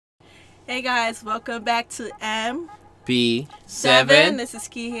Hey guys, welcome back to P7. This is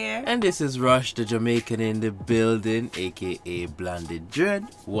Key here. And this is Rush, the Jamaican in the building, aka Blonded Dread.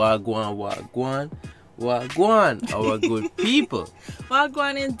 Wagwan, wagwan, wagwan, our good people.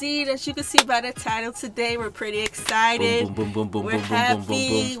 Wagwan indeed. As you can see by the title today, we're pretty excited. Boom, boom, boom, boom, We're boom, happy. boom, boom,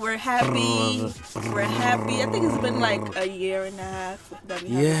 boom, boom. We're happy. We're happy. I think it's been like a year and a half that we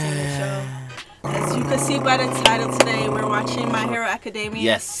haven't seen the show. As you can see by the title today, we're watching My Hero Academia.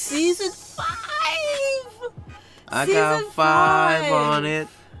 Yes. Season 5. I got 5 on it.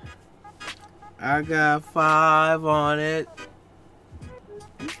 I got 5 on it.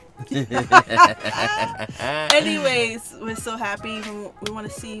 Anyways, we're so happy. We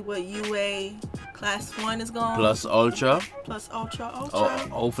want to see what UA Class 1 is going. Plus Ultra. Plus Ultra. Oh,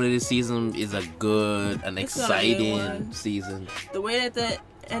 hopefully this season is a good and exciting season. The way that the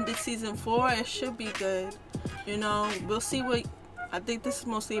ended season 4, it should be good. You know, we'll see what. I think this is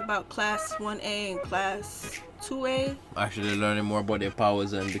mostly about Class 1A and Class 2A. Actually learning more about their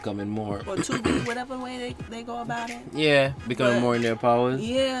powers and becoming more. Or 2B, whatever way they go about it. Yeah, becoming more in their powers.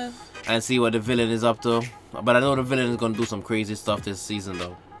 Yeah. And see what the villain is up to. But I know the villain is going to do some crazy stuff this season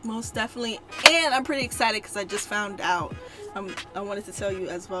though. Most definitely. And I'm pretty excited because I just found out. I wanted to tell you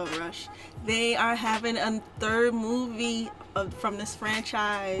as well, Rush. They are having a 3rd movie from this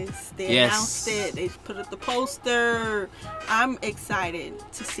franchise. They announced it. They put up the poster. I'm excited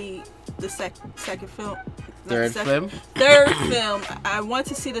to see the second film. Third film? 3rd film. I want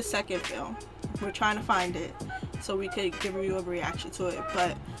to see the 2nd film. We're trying to find it so we could give you a reaction to it.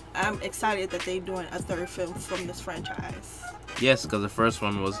 But I'm excited that they're doing a 3rd film from this franchise. Yes, because the first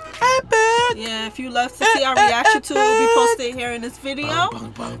one was epic. Yeah, if you love to see our reaction to it, will be posted here in this video,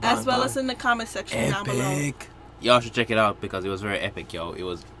 as well as in the comment section down below. Y'all should check it out because it was very epic, yo. It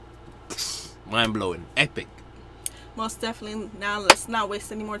was mind-blowing. Epic. Most definitely. Now, let's not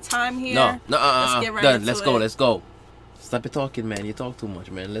waste any more time here. No. Let's get right done. into Let's go. Let's go. Stop it talking, man. You talk too much,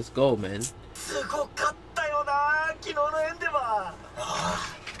 man. Let's go, man.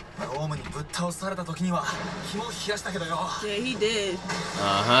 Yeah, he did.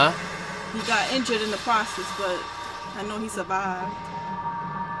 He got injured in the process, but I know he survived.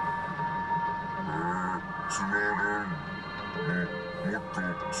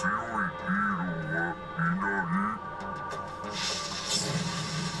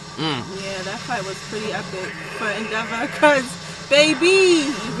 Yeah, that fight was pretty epic for Endeavor, cause baby,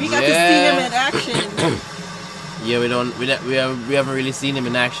 we got to see him in action. Yeah, we haven't really seen him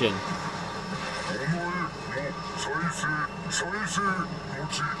in action.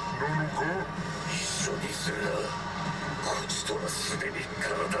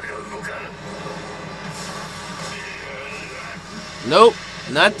 Nope,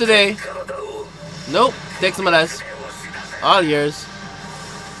 not today. Nope, take some of that. All yours.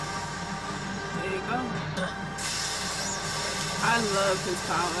 There you go. I love his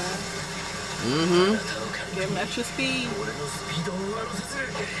power. Give him extra speed.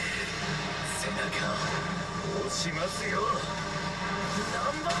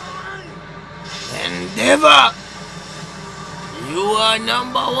 Endeavor! You are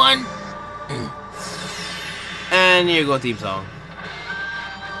 #1. And here you go, theme song.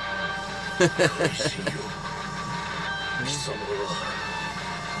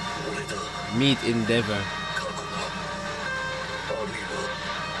 Meet Endeavor.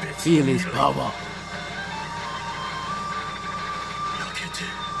 Feel his power.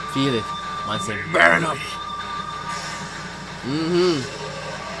 Feel it. Man say burn up. He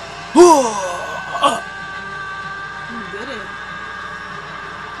did it.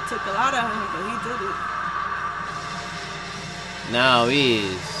 It took a lot of him, but he did it. Now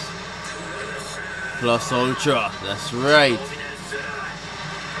he's Plus Ultra. That's right.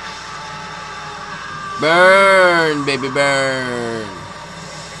 Burn, baby, burn.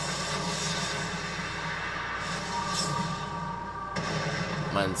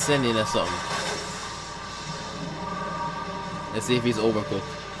 Man, sending us something. Let's see if he's overcooked.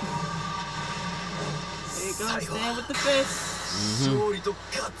 There you go, stand with the fist.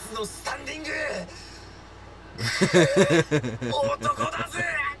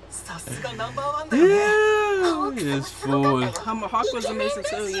 Yeah, this fool. Hawk was amazing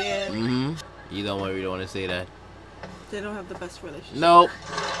too, yeah. You don't really want to say that. They don't have the best relationship. Nope.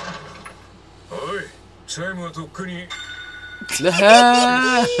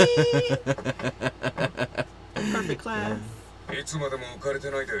 Perfect class. いつまでも浮かれて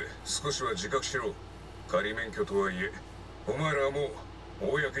ないで少しは自覚しろ。仮免許とはいえ、お前らはもう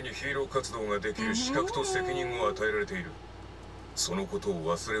公にヒーロー活動ができる資格と責任を与えられている。そのこと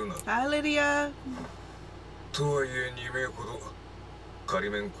を忘れるな。Hi, Lydia. とはいえ2名ほど仮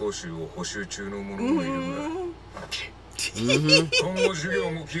免講習を補習中の者もいるが今後授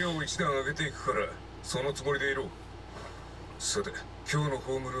業も気を一段上げていくからそのつもりでいろ。さて今日の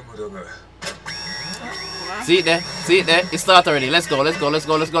ホームルームだが See it there, see it there. It starts already. Let's go, let's go, let's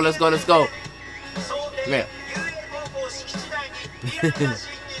go, let's go, let's go, let's go. Come here.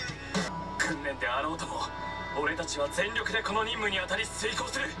 訓練であろうとも俺たちは全力でこの任務に当たり遂行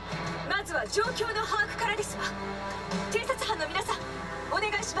する。まずは状況の把握からですわ。偵察班の皆さんお願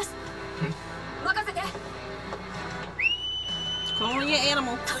いします。任せて。Call your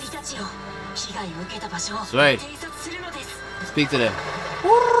animal. 鳥たちよ、被害を受けた場所を That's right. 偵察するのです。 Speak to them.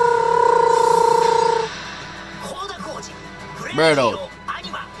 高田浩二、フレン Birdo. チのア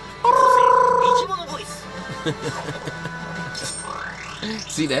ニマ、個性、生き物ボイス。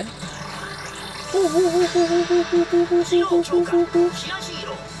 See that? 使用強化、キラヒー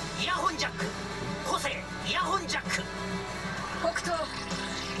ロー、イヤホンジャック、個性、イヤホンジャック。北東。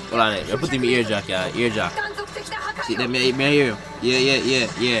 Hold on it. Put them ear jack, yeah. Ear jack. 断続的な破壊 See を that? May hear him. Yeah, yeah, yeah,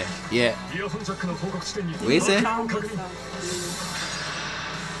 yeah, yeah. イヤホンジャックの報告地点に What you say? グ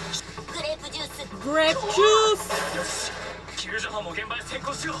レープジュース。 Grape juice. よし救助班も現場へ先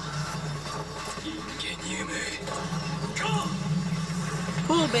行しよう。インゲニウム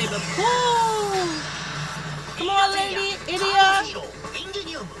Pull, baby, pull. Come on, lady, カー idiot. ヒーロー、インゲ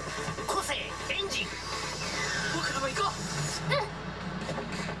ニウム、個性、エンジン。僕らも行こう。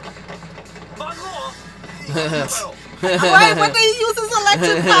番号 Wait, what did he use his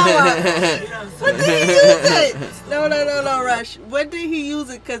electric power? What did he use it? No, no, no, no, Rush. What did he use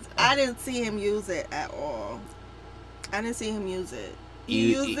it? Because I didn't see him use it at all. I didn't see him use it.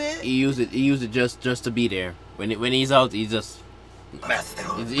 He used it? He used it just to be there. When he's out, he just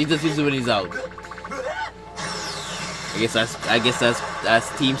uses it when he's out. I guess that's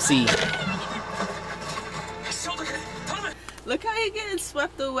Team C. Look how he getting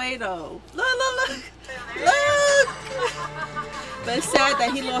swept away though. Look, look, look. Look. But it's sad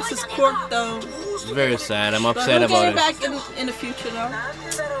that he lost his cork though. It's very sad. I'm But upset he'll about get it. it back in the future though.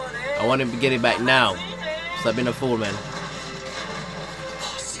 I want him to get it back now. Stop being a fool, man.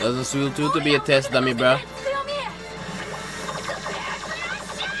 Doesn't suit you to be a test dummy, bro.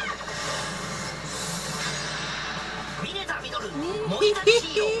 ミネタミドル、モニタリ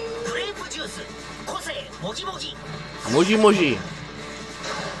ヒーロー、グレープジュース、個性、モジモジ。 Moji moji.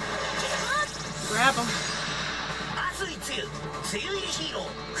 Grab him. 熱いつゆ、つゆ入りヒーロー、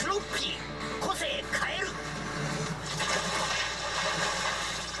フロッピー、個性、カエル。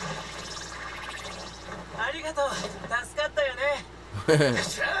ありがとう。助かったよね。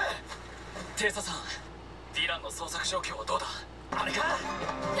偵察班、ディランの捜索状況はどうだ。あれか。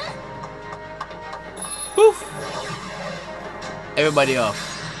 Poof. Everybody off.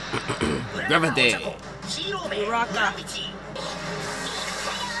 Gravity. ヒーロー名、 Rock グラ up. ビティ。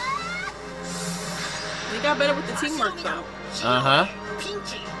 They got better with the teamwork though. Uh-huh. ピン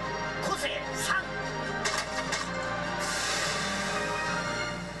チ、個性、3。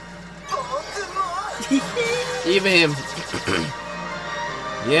 Even him.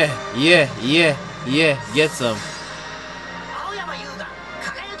 Yeah, yeah, yeah, yeah. Get some. 青山優雅、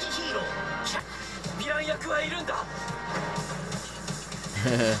輝きヒーロー。ヴィラン役はいるんだ。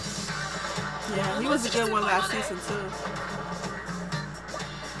 Yeah, he was a good one last season too.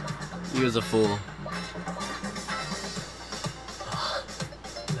 He was a fool.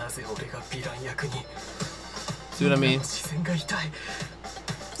 なぜ俺がヴィラン役に。 See what I mean? 視線が痛い。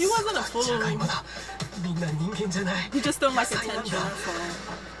 He wasn't a じゃがい fool. もだ。みんな人間じゃない。 He just don't like attention. That's all.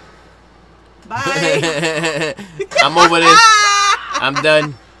 Bye. I'm over this. I'm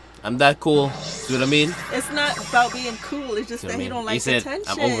done. I'm that cool. See what I mean? It's not about being cool. It's just See what that I he mean? don't like He said, attention.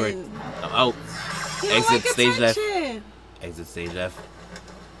 I'm over it. I'm out. He don't Exit like stage left. attention. Exit stage left.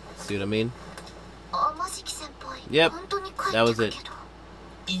 See what I mean? 天敷先輩、 Yep. 本当に帰って That was た it. けど。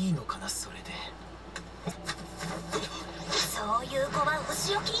いいのかなそれで。そういう子はお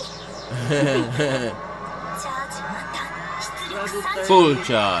仕置き。チャージ満タン、出力30。 Full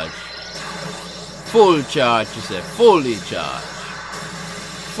charge. Full charge, you said. Fully charged.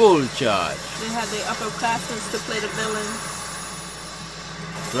 Full charge. They had the upperclassmen to play the villain.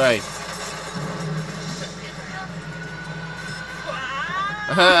 Right.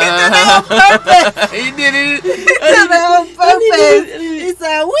 He did it. He did it on purpose. He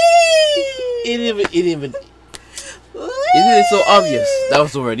said, "Wee." He didn't even. He did it so obvious. That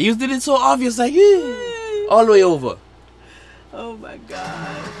was the word. He did it so obvious, like all the way over. Oh my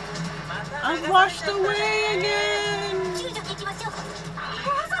god. I'm washed away again. 救助できましょう。わ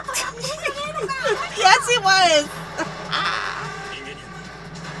ざとやってんじゃねえのか。 Yes, he was. インゲニウム。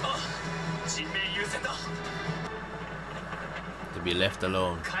あ、人命優先だ。 The be left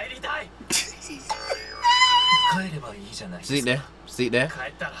alone. 帰りたい帰ればいいじゃないですか See there? See there? 帰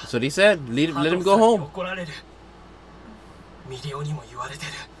ったら That's what he said. Let him go home. 怒られるミリオにも言われて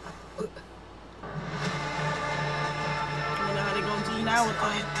る You know how they gonna do now with 減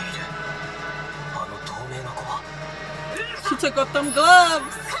them. っているあの透明な子は She took off them gloves.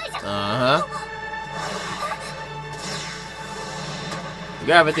 Uh-huh.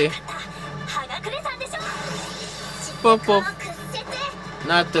 Gravity. 葉がくれさんでしょ Poof poof. 屈折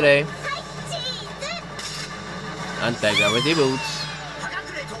Not today. はいチーズ Anti-gravity boots. 葉が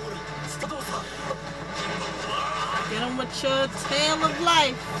くれ通るスト動作 Get them with your tale of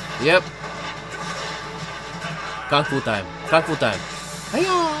life. Yep. Kung Fu time. Kung Fu time.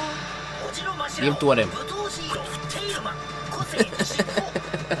 Hiya. おじのマシ Give him two of them. 武闘シーロテイルマン個性実行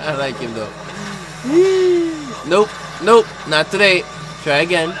I like him though. Nope. Nope. Not today. Try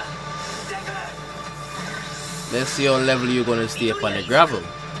again. Let's see what level you're gonna stay up on the gravel.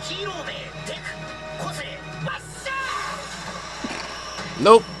 ヒーロー名テク個性マッシャ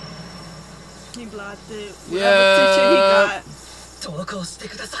Nope. He blocked it. Yeah. Whatever teacher he got. ー投稿して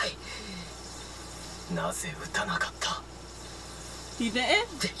くださいなぜ打たなかった He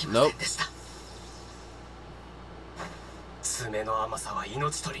didn't? できませんでした爪の甘さは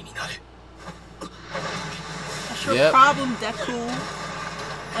命取りになる That's your Yep. problem, Deku.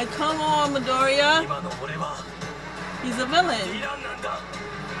 Like, come on, Midoriya. 今の俺は He's a ヴ villain. ィランなんだ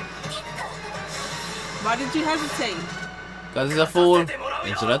Why did you hesitate? Cause he's a fool.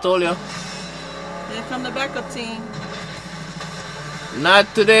 That's what I told you. Here come the backup team.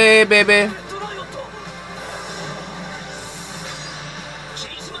 Not today, baby. トライオット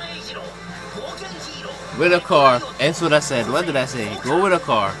霧島英二郎冒険ヒーロー With a car. That's what I said. What did I say? Go with a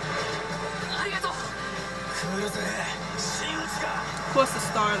car. ありがとう来るぜ真打ちが Of course, the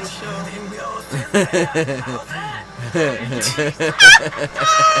star of the show. 天狗を押せんぜ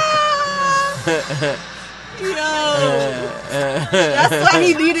Yo, that's why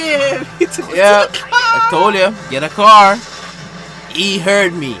he needed him. He took him Yep. to the I car. told you. Get a car. He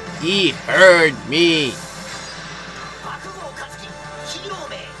heard me. He heard me. 爆豪勝樹ヒーロー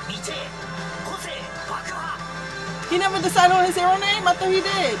名未定個性爆破 He never decided on his hero name. I thought he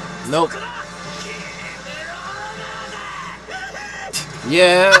did. Nope.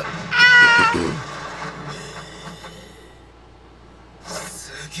 Yeah.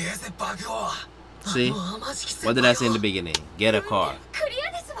 すげえぜ爆豪 See? What did I say in the beginning? Get a car. クリア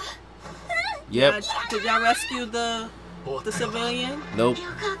ですわ Yep. Did y'all rescue the civilian? Nope.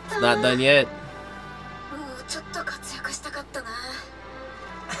 よかった Not done yet. もうちょっと活躍したかったな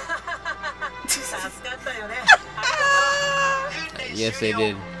助かったよね Yes, they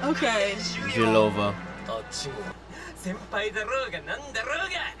did. Okay. Jilova. あっちも先輩だろうがなんだろうが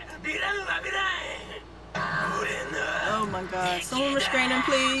ヴィランはヴィラン俺の Oh my God. Someone restrain him,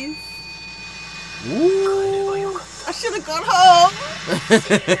 please. Ooh. I should have gone home.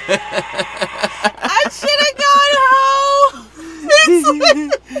 I should have gone home.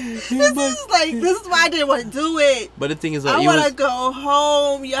 This is why I didn't want to do it. But the thing is, I want to go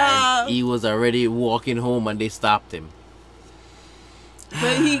home, y'all. he was already walking home and they stopped him.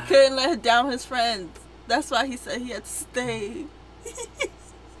 But he couldn't let down his friends. That's why he said he had to stay.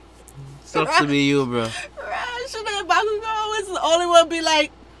 Sucks to be you, bro. Rash and Bakugo was the only one be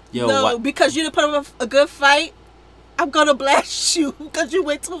like, Yo, no, what? because you didn't put up a good fight, I'm gonna blast you because you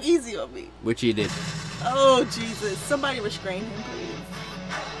went too easy on me. Which he did. Oh Jesus! Somebody restrain him, please.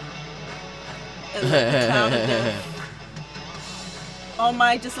 And let the clown to death. Oh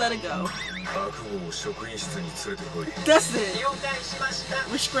my, just let it go. 悪王を職員室に連れてこい That's it. 了解しました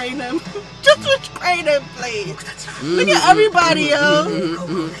Restrain him. Just restrain him, please. Look at everybody, yo.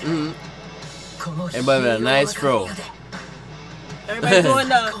 Everybody with a nice throw. Everybody doing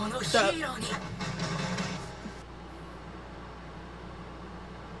この the ヒーローに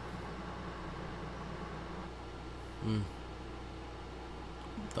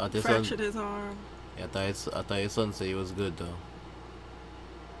Thought his son, fractured his arm. yeah, I thought his son said he was good though.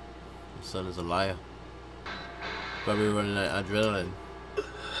 His son is a liar. Probably running out of adrenaline.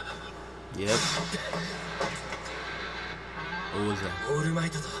 Yep. What was that? オールマイ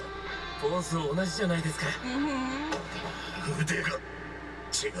トとポーズ同じじゃないですか腕が違う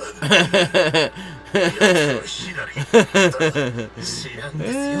左知らん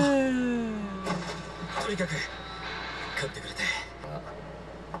ですよとにかく勝ってくれて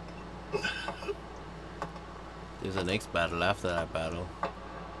There's a next battle after that battle.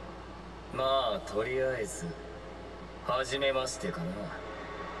 まあとりあえず初めましてかな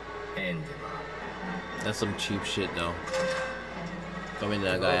エンデ That's some cheap shit though. Coming to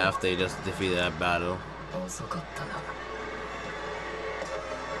that guy after he just defeated that battle. 遅かったな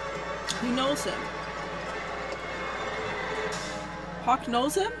He knows him. Hawk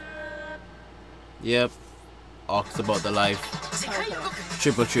knows him? Yep. Asks about the life. Okay.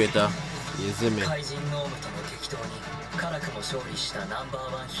 Triple traitor. ZIMI. 怪人ノームとの激闘に辛くも勝利したナンバ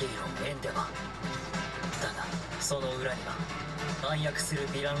ーワンヒーローエンデバー。だがその裏には暗躍する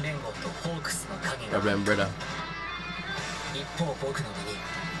ヴィラン連合とホークスの影が。 Problem, brother. 一方僕の身に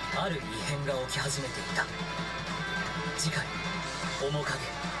ある異変が起き始めていた。次回面影。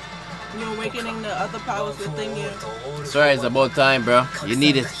 You're awakening the other powers within you. Sorry, it's about time, bro. You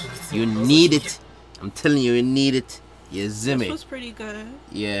need it. You need it. I'm telling you, you need it. This ZIMI. was pretty good.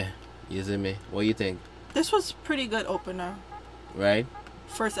 Yeah, ZIMI. What do you think? This was pretty good opener. Right?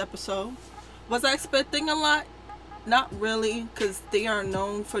 First episode. Was I expecting a lot? Not really, because they are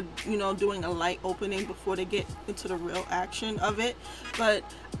known for, you know, doing a light opening before they get into the real action of it. But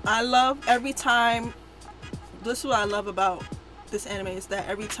I love every time. This is what I love about this anime, is that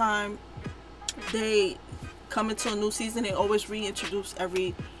every time they come into a new season, they always reintroduce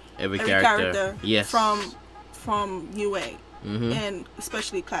every character. Yes. From UA. And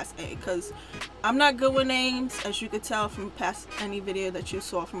especially Class A, because I'm not good with names, as you could tell from past any video that you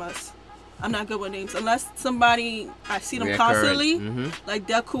saw from us. I'm not good with names unless somebody I see them constantly, like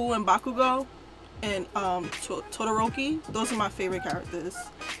Deku and Bakugo and Todoroki. Those are my favorite characters,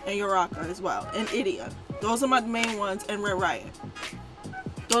 and Yoraka as well, and Idia. Those are my main ones, and Red Riot.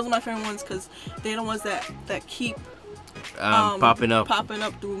 Those are my favorite ones because they're the ones that keep popping up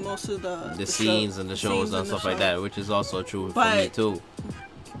through most of the scenes and the shows and stuff like that, which is also true for me too.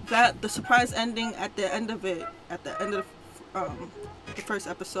 That the surprise ending at the end of it, at the end of the first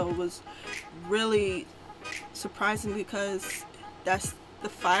episode, was really surprising because that's the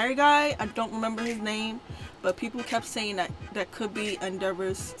fire guy. I don't remember his name, but people kept saying that could be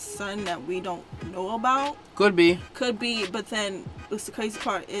Endeavor's son that we don't know about. Could be, but then what's the crazy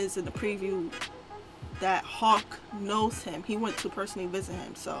part is in the preview that Hawk knows him. He went to personally visit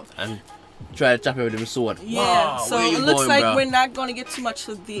him, so and try to chop him with his sword. Yeah, wow, so it looks like we're not going to get too much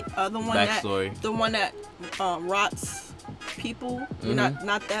of the other one, the one that rots people. We're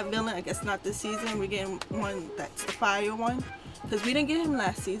not that villain. I guess not this season. We're getting one that's the fire one, because we didn't get him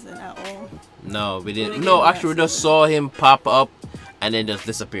last season at all. No, we didn't. No, actually, we just saw him pop up and then just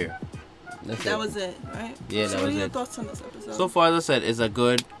disappear. That was it, right? Yeah, so that was it. what are your thoughts on this episode? So far, as I said, it's a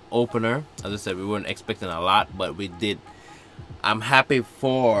good opener. As I said, we weren't expecting a lot, but we did. I'm happy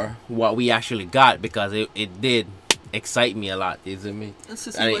for what we actually got, because it did excite me a lot. You see me? It's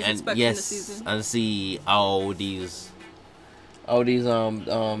to see what's expecting this season. And see how these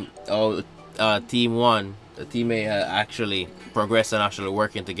team one, the team A actually progress and actually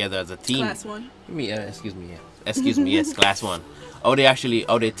working together as a team. Class one. Excuse me, yes, class one. How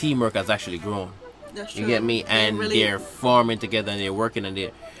their teamwork has actually grown. That's true. You get me? And they're forming together and they're working and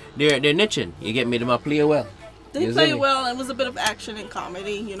they're niching. You get me? They might play well. They played well. It was a bit of action and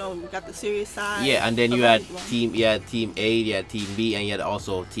comedy. You know, we got the serious side. Yeah, and then you had team A, you had team B, and you had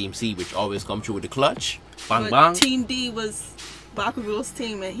also team C, which always come through with the clutch. Bang bang. Team D was Bakugo's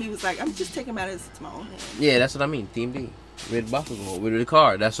team, and he was like, "I'm just taking matters into my own hands." Yeah, that's what I mean. Team D with Bakugo, with the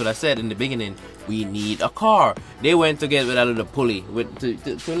car. That's what I said in the beginning. We need a car. They went to get with a little pulley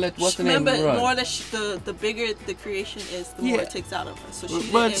to let what's the name run. Remember, more the bigger the creation is, the more it takes out of her. So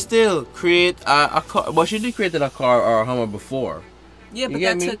but still, create a car. But she did create a car or a Hummer before. Yeah, but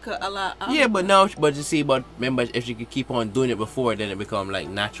that took a lot out. Yeah, but now, but you see, but remember, if she could keep on doing it before, then it become like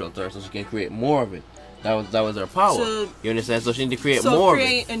natural to her, so she can create more of it. That was her power. You understand? So she need to create more. So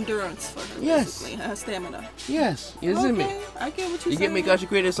create endurance for her. Yes. Her stamina. Yes. You see me? I get what you're saying. You get me? Because she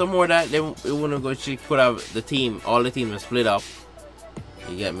created some more of that. Then it wouldn't go. She put out the team. All the team is split up.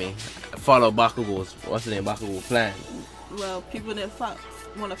 You get me? Follow Bakugo's. What's the name? Bakugo's plan. Well, people didn't want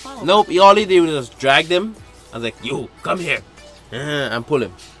to follow. Nope. All he did was just drag them. I was like, "Yo, come here," and pull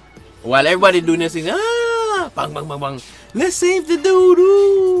him. While everybody doing this thing, bang, bang, bang, bang. Let's save the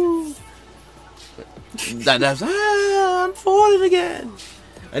dude. That's I'm falling again.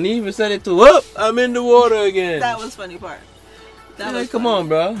 And he even said it to, "Up, I'm in the water again." That was funny part. Come on,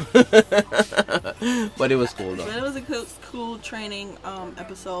 bro. But it was cool though. But it was a cool training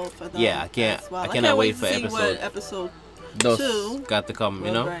episode for them. Yeah, I cannot wait for episode 2 got to come,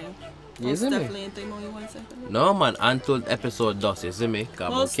 you know. Most definitely. Anything more you want to say? No man, until episode 2, you see me?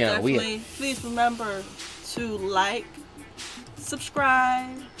 Most definitely. Please remember to like,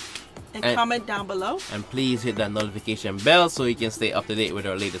 subscribe, And comment down below. And please hit that notification bell so you can stay up to date with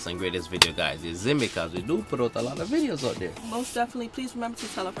our latest and greatest video, guys. It's ZIMI, because we do put out a lot of videos out there. Most definitely. Please remember to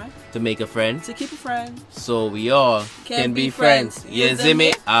tell a friend. To make a friend. To keep a friend. So we all can be friends. Yeah,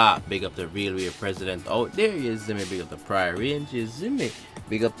 ZIMI. ZIMI. Big up the real president out there. Yeah, ZIMI. Big up the prior range. Yeah, ZIMI.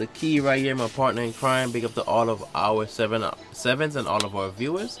 Big up the key right here, my partner in crime. Big up to all of our sevens and all of our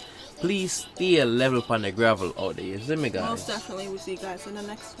viewers. Please stay a level on the gravel out there. ZIMI, guys. Most definitely. We'll see you guys in the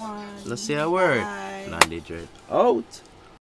next one. Let's say a word. Bye. Nandi Dread out.